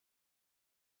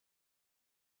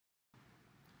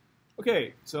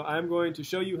Okay, so I'm going to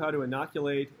show you how to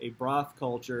inoculate a broth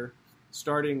culture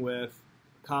starting with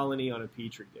a colony on a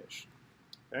petri dish.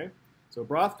 Okay, so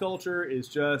broth culture is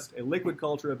just a liquid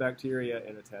culture of bacteria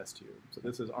in a test tube. So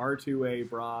this is R2A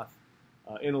broth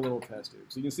in a little test tube.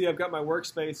 So you can see I've got my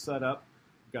workspace set up.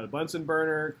 I've got a Bunsen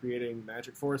burner creating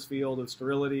magic force field of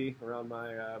sterility around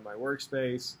my, my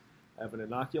workspace. I have an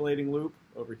inoculating loop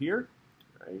over here.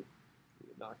 Right,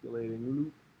 the inoculating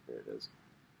loop, there it is.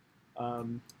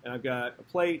 And I've got a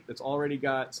plate that's already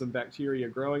got some bacteria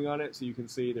growing on it, so you can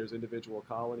see there's individual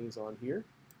colonies on here.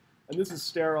 And this is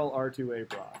sterile R2A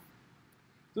broth.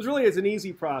 So this really is an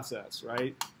easy process,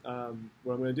 right? What I'm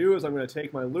going to do is I'm going to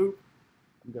take my loop,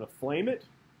 I'm going to flame it,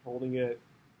 holding it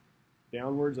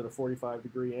downwards at a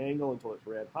 45-degree angle until it's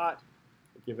red hot.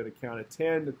 I give it a count of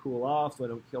 10 to cool off so I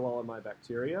don't kill all of my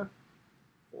bacteria.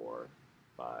 4,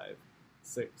 5,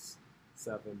 6,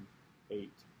 7, 8,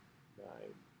 9,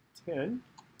 10.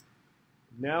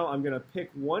 Now I'm going to pick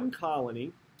one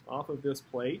colony off of this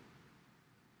plate,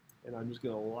 and I'm just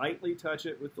going to lightly touch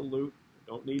it with the loop.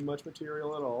 Don't need much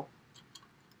material at all.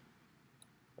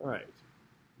 All right.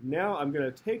 Now I'm going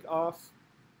to take off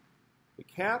the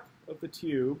cap of the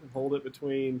tube and hold it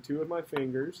between two of my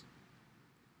fingers.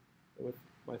 And with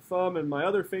my thumb and my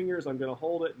other fingers, I'm going to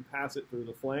hold it and pass it through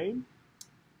the flame.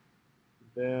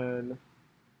 Then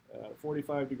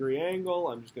 45-degree angle,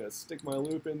 I'm just going to stick my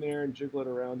loop in there and jiggle it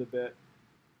around a bit.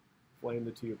 Flame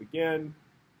the tube again,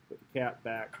 put the cap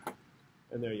back,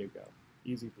 and there you go.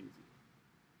 Easy peasy.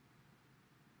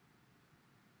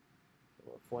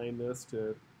 I'll flame this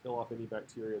to kill off any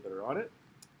bacteria that are on it.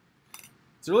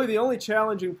 So really the only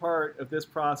challenging part of this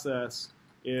process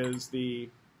is the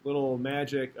little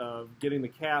magic of getting the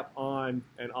cap on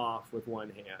and off with one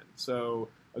hand. So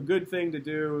a good thing to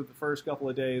do the first couple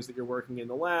of days that you're working in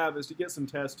the lab is to get some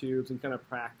test tubes and kind of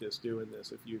practice doing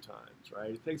this a few times, right?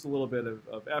 It takes a little bit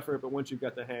of effort, but once you've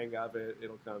got the hang of it,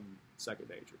 it'll come second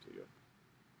nature to you.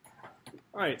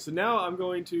 All right, so now I'm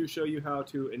going to show you how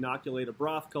to inoculate a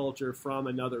broth culture from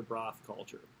another broth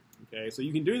culture. Okay, so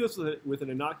you can do this with an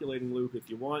inoculating loop if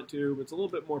you want to, but it's a little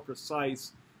bit more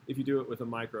precise if you do it with a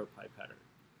micropipetter.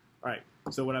 All right,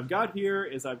 so what I've got here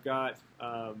is I've got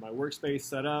my workspace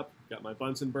set up, got my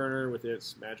Bunsen burner with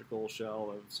its magical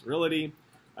shell of sterility.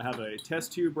 I have a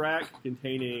test tube rack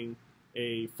containing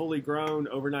a fully grown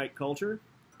overnight culture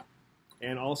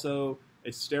and also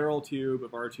a sterile tube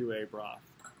of R2A broth.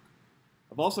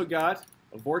 I've also got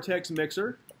a vortex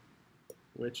mixer,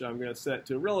 which I'm going to set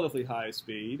to a relatively high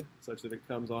speed such that it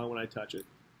comes on when I touch it.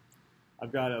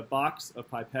 I've got a box of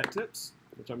pipette tips,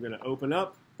 which I'm going to open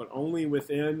up, but only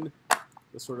within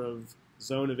the sort of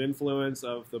zone of influence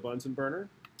of the Bunsen burner.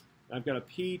 I've got a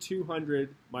P200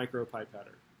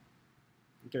 micropipetter.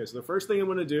 Okay, so the first thing I'm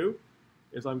going to do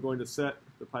is I'm going to set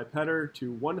the pipetter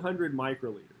to 100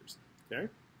 microliters. Okay,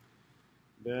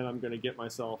 then I'm going to get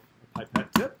myself a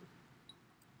pipette tip,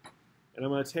 and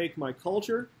I'm going to take my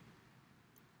culture,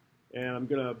 and I'm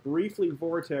going to briefly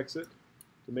vortex it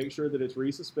to make sure that it's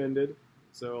resuspended.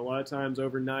 So a lot of times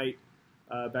overnight,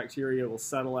 bacteria will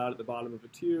settle out at the bottom of a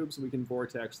tube, so we can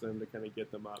vortex them to kind of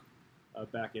get them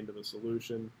up back into the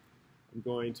solution. I'm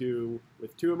going to,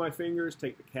 with two of my fingers,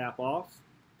 take the cap off,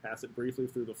 pass it briefly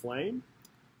through the flame,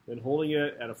 then holding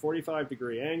it at a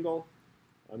 45-degree angle,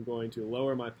 I'm going to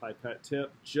lower my pipette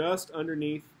tip just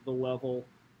underneath the level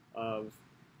of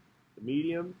the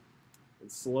medium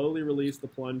and slowly release the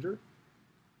plunger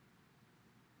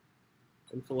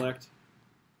and collect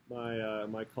my,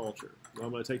 my culture. Now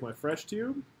I'm going to take my fresh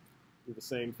tube, do the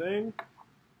same thing,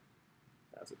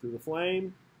 pass it through the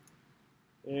flame,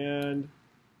 and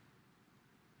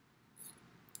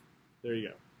there you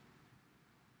go.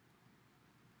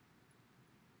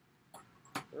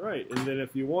 All right, and then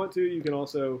if you want to, you can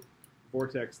also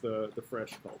vortex the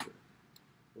fresh culture.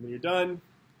 And when you're done,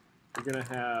 you're going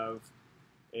to have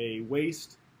a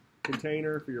waste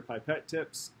container for your pipette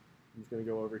tips. I'm just going to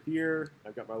go over here.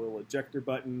 I've got my little ejector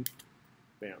button.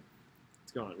 Bam.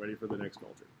 It's gone, ready for the next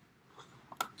culture.